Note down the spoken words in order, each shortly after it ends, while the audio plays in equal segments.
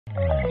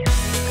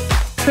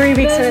3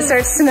 weeks when it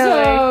starts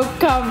snowing. So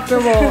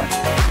comfortable.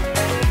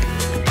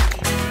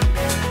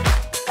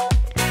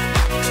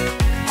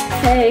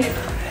 Hey.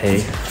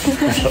 Hey.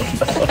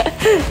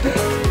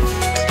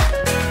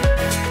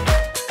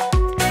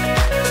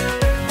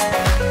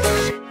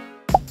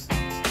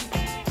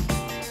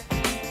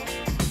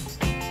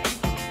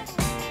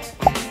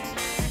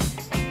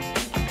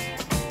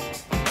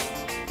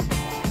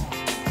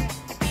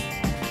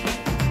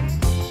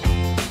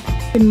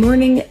 Good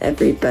morning,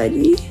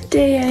 everybody.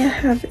 Today I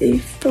have a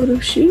photo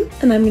shoot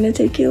and I'm gonna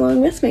take you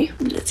along with me.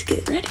 Let's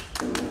get ready.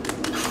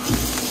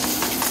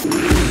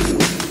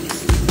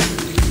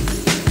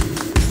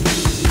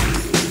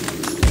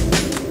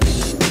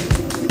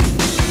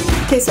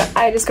 Okay, so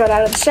I just got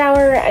out of the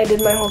shower. I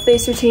did my whole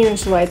face routine,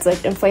 which is why it's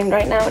like inflamed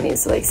right now. It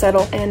needs to like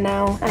settle. And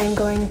now I'm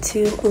going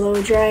to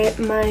blow dry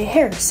my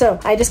hair. So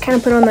I just kind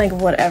of put on like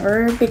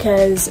whatever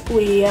because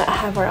we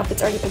have our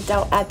outfits already picked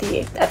out at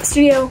the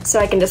studio.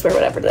 So I can just wear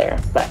whatever there.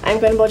 But I'm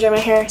going to blow dry my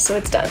hair, so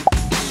it's done.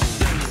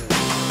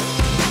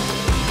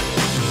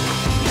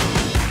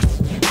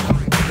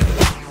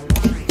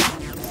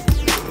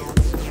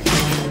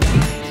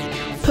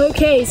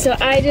 Okay, so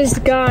I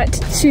just got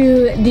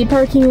to the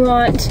parking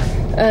lot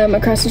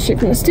across the street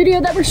from the studio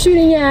that we're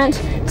shooting at.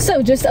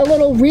 So just a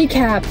little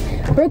recap.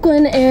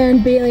 Brooklyn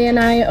and Bailey and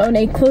I own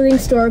a clothing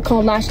store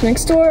called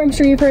LashNextDoor. I'm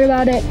sure you've heard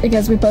about it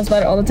because we post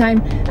about it all the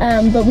time.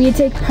 But we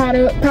take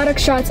product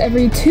shots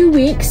every 2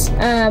 weeks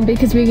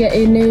because we get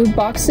a new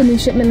box, a new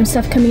shipment of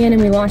stuff coming in,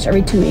 and we launch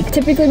every 2 weeks.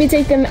 Typically we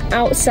take them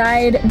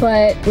outside,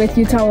 but with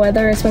Utah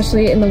weather,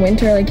 especially in the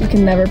winter, like you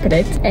can never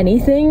predict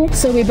anything.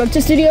 So we booked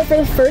a studio for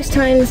the first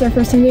time. This is our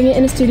first time doing it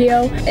in a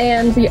studio.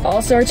 And we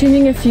also are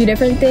changing a few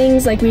different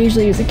things. Like we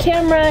usually use a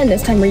camera, and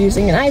this time we're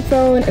using an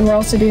iPhone, and we're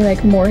also doing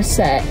like more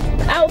set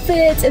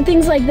outfits and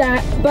things like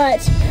that.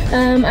 But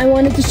I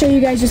wanted to show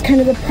you guys just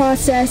kind of the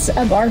process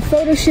of our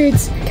photo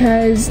shoots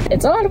because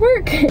it's a lot of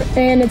work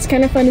and it's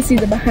kind of fun to see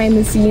the behind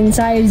the scenes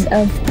sides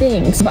of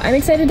things. But I'm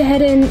excited to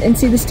head in and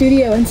see the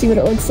studio and see what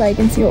it looks like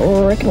and see what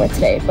we're working with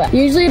today. But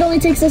usually it only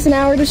takes us an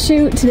hour to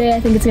shoot. Today I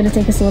think it's going to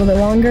take us a little bit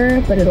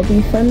longer, but it'll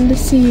be fun to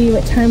see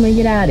what time we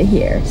get out of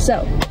here.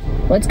 So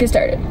let's get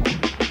started.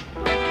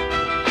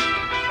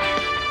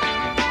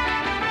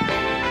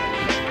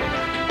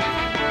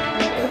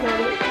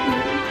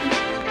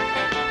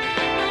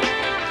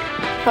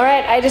 All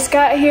right, I just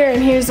got here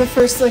and here's the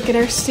first look at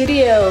our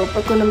studio.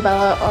 Brooklyn and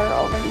Bella are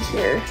already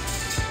here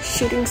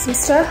shooting some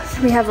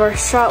stuff. We have our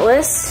shot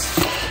list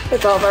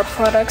with all of our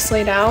products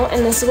laid out,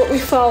 and this is what we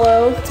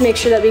follow to make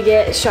sure that we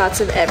get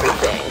shots of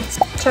everything.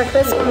 Check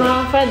this one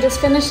off. I just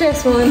finished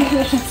this one.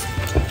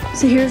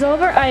 So here's all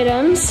of our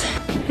items.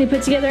 We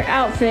put together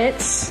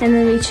outfits and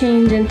then we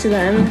change into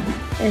them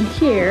in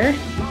here,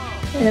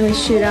 and then we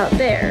shoot out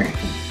there.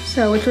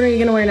 So which one are you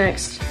gonna wear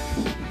next?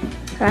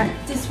 Okay.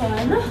 This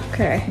one.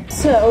 Okay.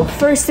 So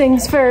first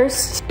things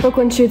first,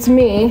 Brooklyn shoots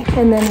me,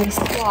 and then we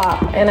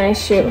swap, and I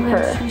shoot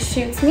her.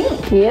 She shoots me.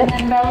 Yep. And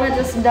then Bella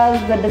just does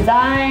the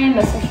design,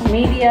 the social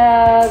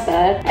media,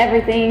 the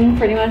everything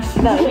pretty much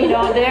that we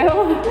don't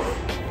do.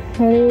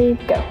 Ready,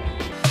 go.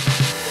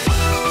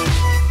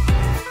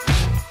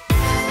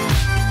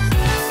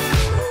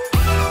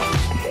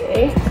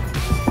 Okay.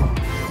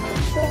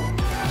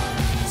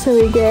 So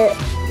we get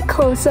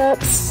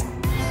close-ups,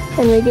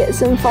 and we get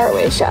some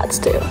faraway shots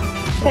too.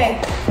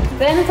 Okay,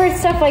 then for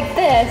stuff like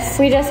this,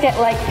 we just get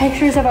like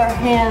pictures of our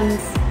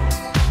hands.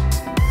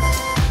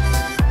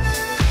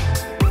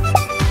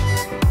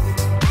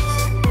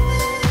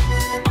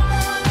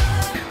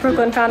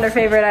 Brooklyn found her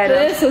favorite item.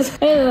 This is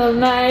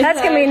nice.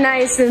 That's gonna be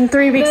nice in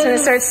 3 weeks when it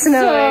starts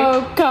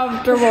snowing. So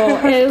comfortable.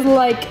 It is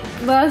like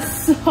the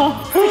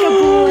soft, like a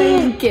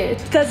blanket.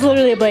 That's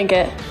literally a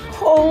blanket.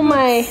 Oh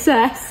my.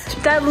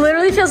 Obsessed. That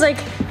literally feels like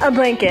a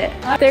blanket.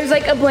 There's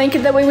like a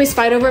blanket that we always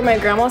fight over at my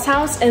grandma's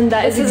house, and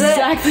that is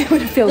exactly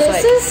what it feels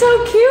like. This is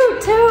so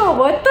cute too.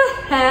 What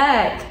the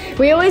heck?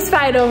 We always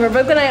fight over,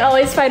 Brooklyn and I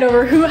always fight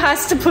over who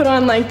has to put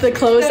on like the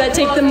clothes that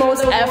take the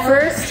most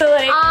effort. So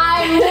like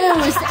I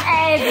lose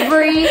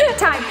every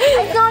time.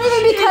 It's not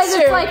even because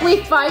it's like we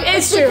fight.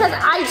 It's because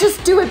I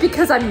just do it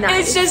because I'm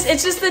nice.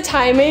 It's just the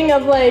timing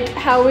of like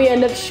how we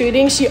end up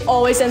shooting. She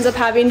always ends up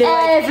having to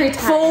like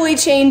fully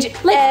change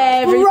like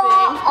everything. Bra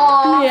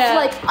off,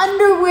 like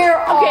underwear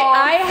off. Okay,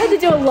 I had to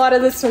do a lot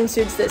of the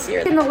swimsuits this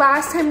year. And the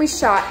last time we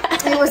shot,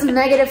 it was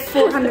negative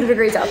 400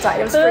 degrees outside.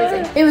 It was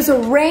freezing. It was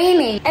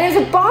raining, and it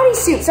was a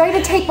bodysuit, so I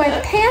had to take my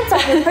pants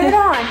off and put it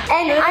on.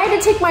 And I had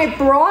to take my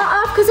bra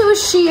off because it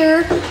was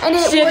sheer, and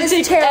it was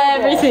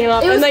terrible. Everything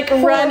off. It was like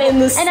horrible. Run in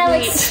the sleet. And I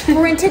like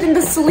sprinted in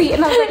the sleet,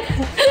 and I was like,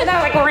 and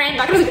I like ran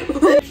back. I was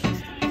like,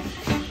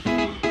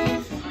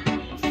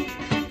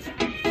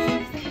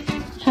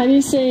 how do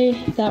you say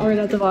that word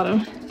at the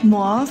bottom?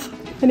 Mauve.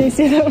 How do you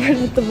say that word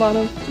at the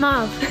bottom?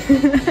 Mauve.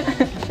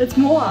 It's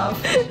mauve.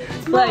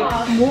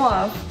 Like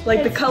mauve.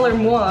 Like the color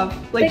mauve.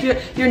 Like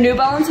your New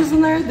Balances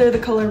in there, they're the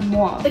color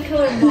mauve. The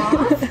color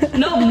mauve?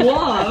 No,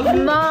 mauve.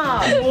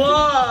 Mauve.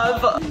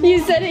 Mauve. You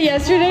said it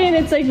yesterday and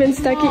it's like been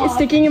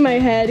sticking in my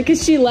head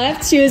because she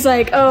left. She was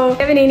like, oh, do you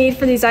have any need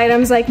for these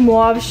items like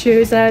mauve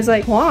shoes? And I was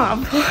like,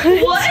 mauve?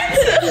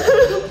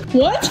 What?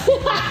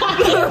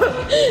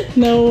 What?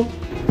 No.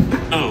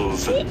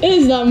 Mauve. It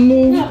is not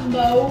mauve. Not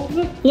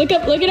mauve. Look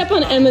it up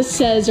on Emma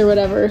Says or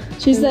whatever.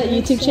 She's that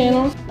YouTube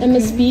channel.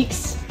 Emma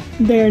Speaks.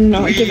 They're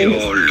not We giving.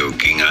 are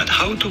looking at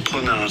how to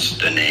pronounce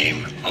the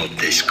name of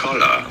this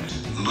color.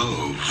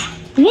 Mauve.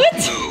 What?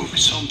 Mauve.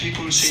 Some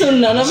people say So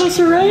none of us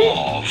are right?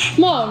 mauve,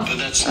 Mauve. but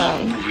that's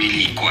not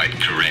really quite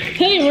correct.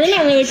 Hey, we're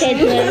not really quite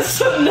correct.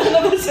 So none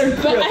of us are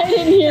But I correct.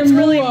 didn't hear It's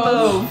really mauve.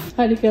 mauve.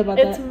 How do you feel about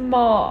It's that?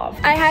 mauve.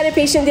 I had a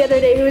patient the other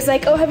day who was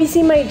like, oh, have you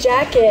seen my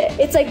jacket?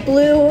 It's like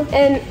blue,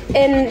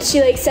 and she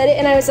like said it,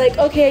 and I was like,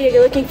 okay,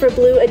 you're looking for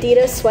blue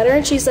Adidas sweater,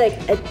 and she's like,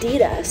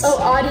 Adidas? Oh,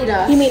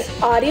 Adidas. You mean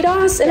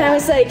Adidas? And I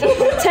was like,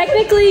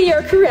 technically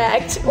you're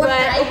correct, but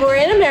Nike. we're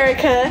in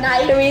America,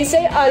 Nike. and we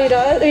say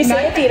Adidas, we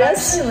say Nike Adidas.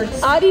 actually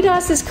looks-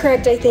 Adidas is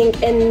correct, I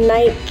think, and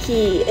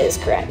Nike is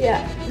correct.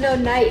 Yeah. No,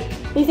 Nike.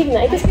 You think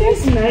Nike is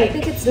correct? I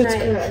think it's That's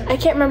Nike. correct. I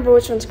can't remember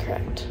which one's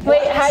correct.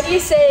 Wait, how do you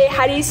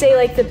say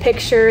like the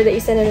picture that you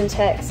sent in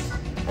text?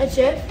 A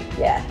GIF?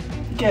 Yeah.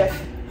 GIF.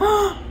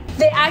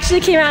 They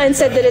actually came out and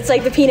said that it's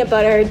like the peanut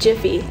butter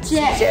Jiffy.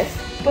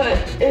 GIF. But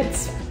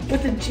it's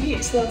with a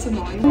G, so that's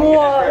annoying.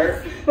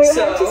 Mauve. Wait,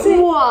 how'd you say?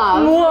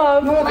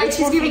 Mauve. Mauve. Like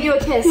she's giving you a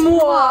kiss.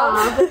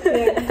 Mauve.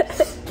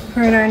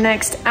 We're in our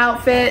next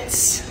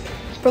outfits.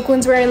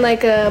 Brooklyn's wearing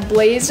like a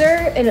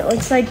blazer and it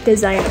looks like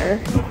designer.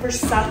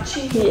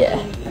 Versace. Yeah.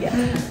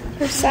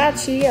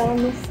 Versace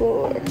on the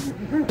floor.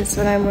 This is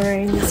what I'm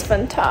wearing, this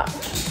fun top.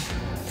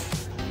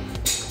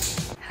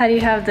 How do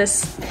you have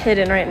this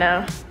hidden right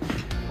now?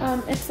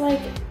 It's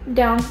like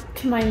down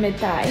to my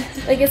mid-thigh.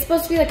 Like it's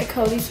supposed to be like a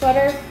cozy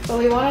sweater, but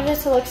we wanted it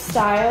to look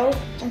styled,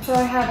 and so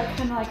I have it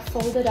kind of like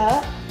folded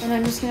up, and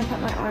I'm just gonna put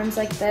my arms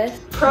like this.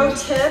 Pro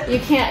tip. You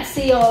can't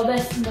see all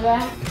this in the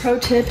back. Pro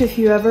tip, if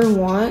you ever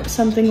want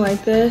something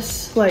like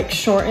this, like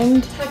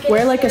shortened, Tuck it wear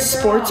into like a your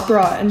sports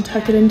bra. bra and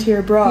tuck it into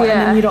your bra, and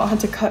Yeah. then you don't have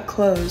to cut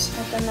clothes.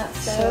 I've done that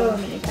so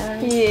many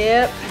times.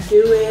 Yep.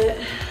 Do it.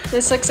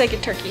 This looks like a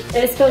turkey.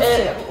 It's supposed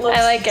to. Looks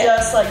I like it.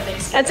 just like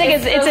Thanksgiving. I think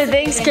it's a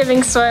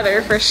Thanksgiving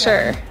sweater for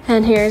sure.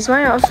 And here's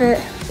my outfit.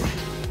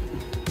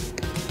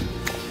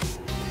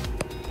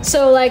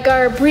 So like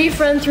our brief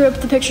run through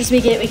of the pictures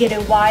we get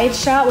a wide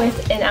shot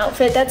with an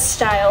outfit that's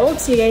styled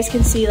so you guys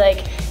can see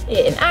like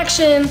it in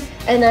action,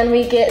 and then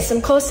we get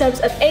some close-ups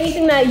of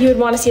anything that you would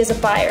want to see as a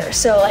buyer.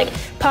 So like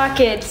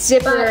pockets,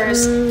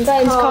 zippers,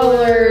 buttons,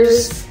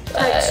 collars,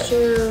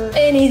 Texture.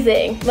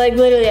 anything, like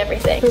literally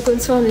everything.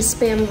 Brooklyn's phone is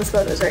spammed with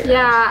photos right now.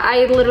 Yeah,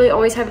 I literally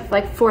always have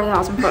like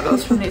 4,000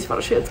 photos from these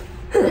photo shoots.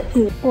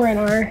 We're in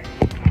our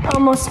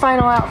almost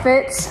final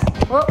outfits.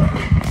 Whoa.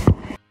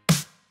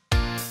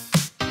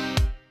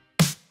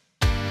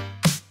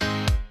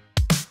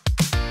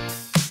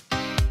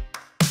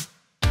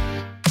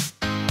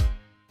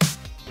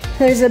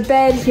 There's a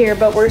bed here,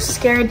 but we're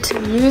scared to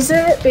use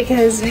it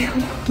because we don't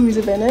know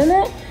who's been in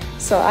it.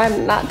 So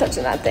I'm not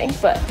touching that thing,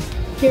 but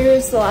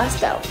here's the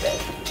last outfit.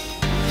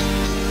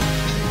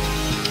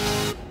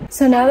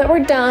 So now that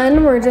we're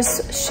done, we're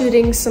just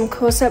shooting some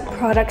close-up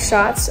product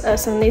shots of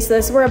some of these. So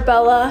this is where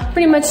Bella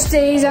pretty much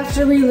stays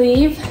after we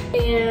leave,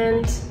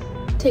 and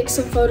take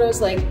some photos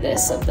like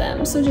this of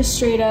them. So just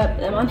straight up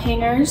them on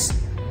hangers.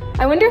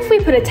 I wonder if we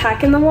put a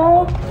tack in the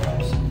wall,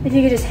 if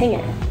you could just hang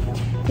it.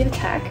 Do you have a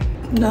tack?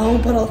 No,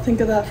 but I'll think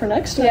of that for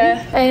next time.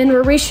 Yeah, and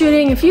we're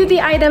reshooting a few of the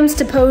items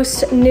to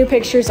post new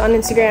pictures on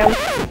Instagram.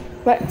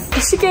 What?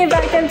 She came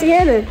back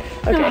empty-handed.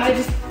 Okay, I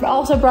just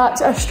also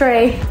brought a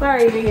stray. Why are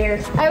you here?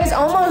 I was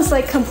almost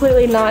like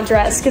completely not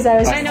dressed because I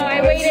was. I know,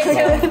 I waited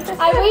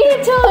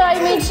till I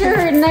made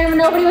sure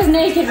nobody was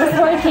naked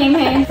before I came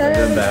in.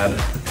 Good bad.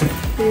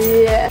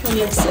 Yeah.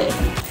 Let's see.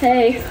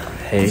 Hey.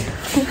 Hey.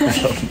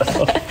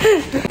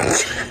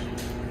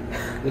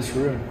 This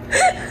room.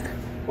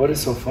 What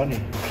is so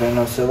funny? Can I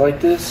not sit like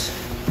this?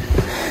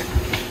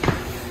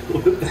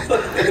 What the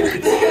fuck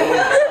is going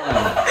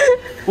on?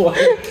 What?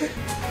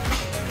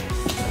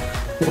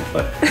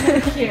 What?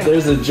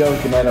 There's a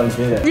joke and I don't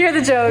get it. You're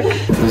the joke.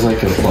 There's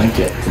like a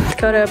blanket.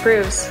 Dakota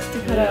approves.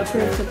 Dakota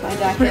approves of my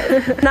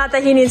jacket. Not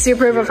that he needs to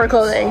approve of her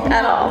clothing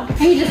at all.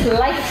 He just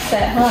likes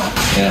it, huh?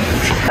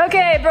 Yeah.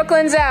 Okay,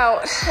 Brooklyn's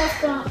out.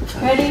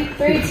 Ready?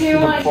 3, 2,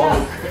 1, go.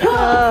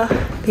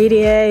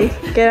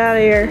 PDA, get out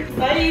of here.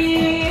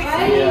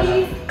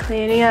 Bye.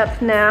 Cleaning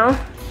up now.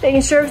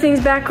 Making sure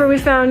everything's back where we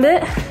found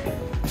it.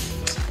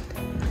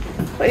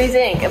 What do you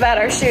think about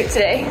our shoot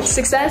today?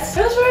 Success?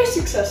 It was very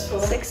successful.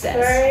 Success.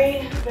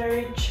 Very,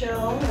 very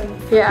chill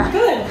and Yeah.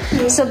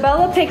 good. So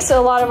Bella picks a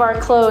lot of our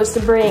clothes to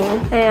bring,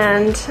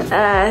 and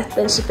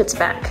then she puts it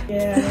back.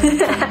 Yeah.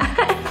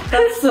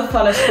 That's the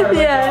funnest part of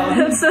the Yeah, job.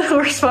 that's the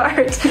worst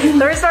part. The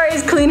worst part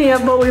is cleaning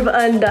up what we've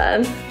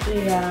undone.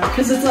 Yeah,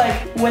 because it's like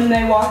when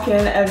they walk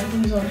in,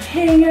 everything's on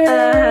hangers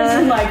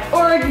and like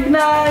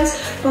organized.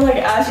 But like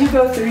as you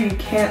go through, you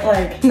can't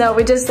like. No,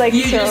 we just like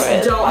You throw just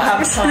it. don't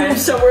have time,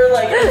 so we're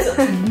like it's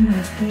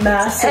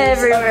massive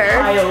Everywhere.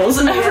 piles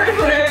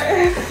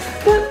everywhere.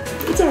 But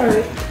it's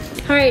alright.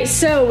 All right,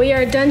 so we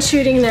are done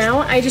shooting now.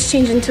 I just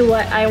changed into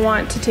what I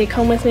want to take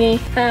home with me.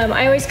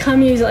 I always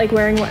come use it like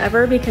wearing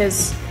whatever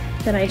because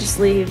then I just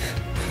leave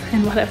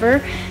and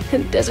whatever.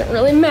 It doesn't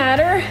really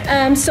matter.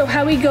 So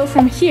how we go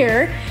from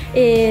here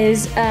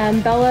is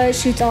Bella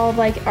shoots all of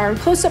like our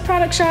close-up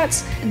product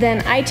shots.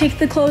 Then I take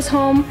the clothes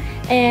home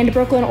and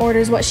Brooklyn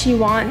orders what she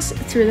wants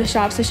through the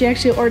shop. So she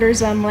actually orders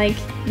them like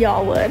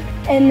y'all would.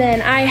 And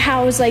then I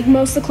house like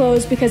most of the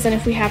clothes because then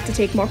if we have to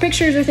take more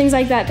pictures or things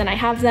like that, then I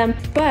have them.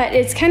 But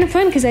it's kind of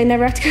fun because I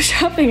never have to go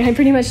shopping. I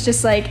pretty much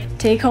just like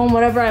take home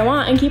whatever I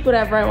want and keep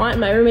whatever I want.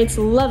 And my roommates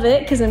love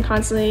it because I'm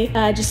constantly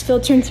just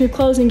filtering through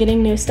clothes and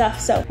getting new stuff.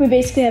 So we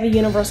basically have a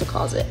universal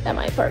closet at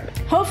my apartment.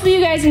 Hopefully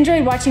you guys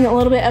enjoyed watching a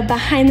little bit of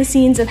behind the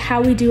scenes of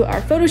how we do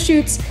our photo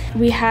shoots.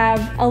 We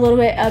have a little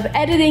bit of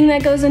editing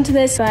that goes into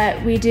this,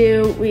 but we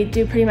do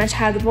pretty much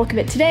have the bulk of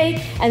it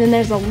today. And then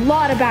there's a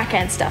lot of back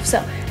end stuff.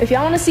 So if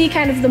y'all want to see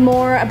kind of the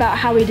more about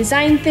how we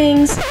design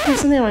things, there's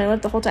something on my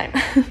lip the whole time.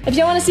 If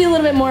y'all want to see a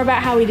little bit more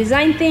about how we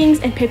design things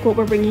and pick what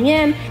we're bringing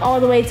in, all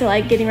the way to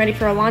like getting ready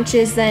for our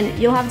launches, then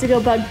you'll have to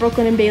go bug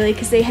Brooklyn and Bailey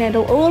because they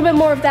handle a little bit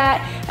more of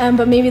that.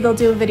 But maybe they'll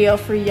do a video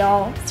for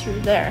y'all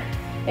through there.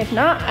 If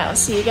not, I'll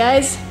see you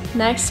guys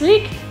next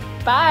week.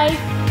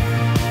 Bye.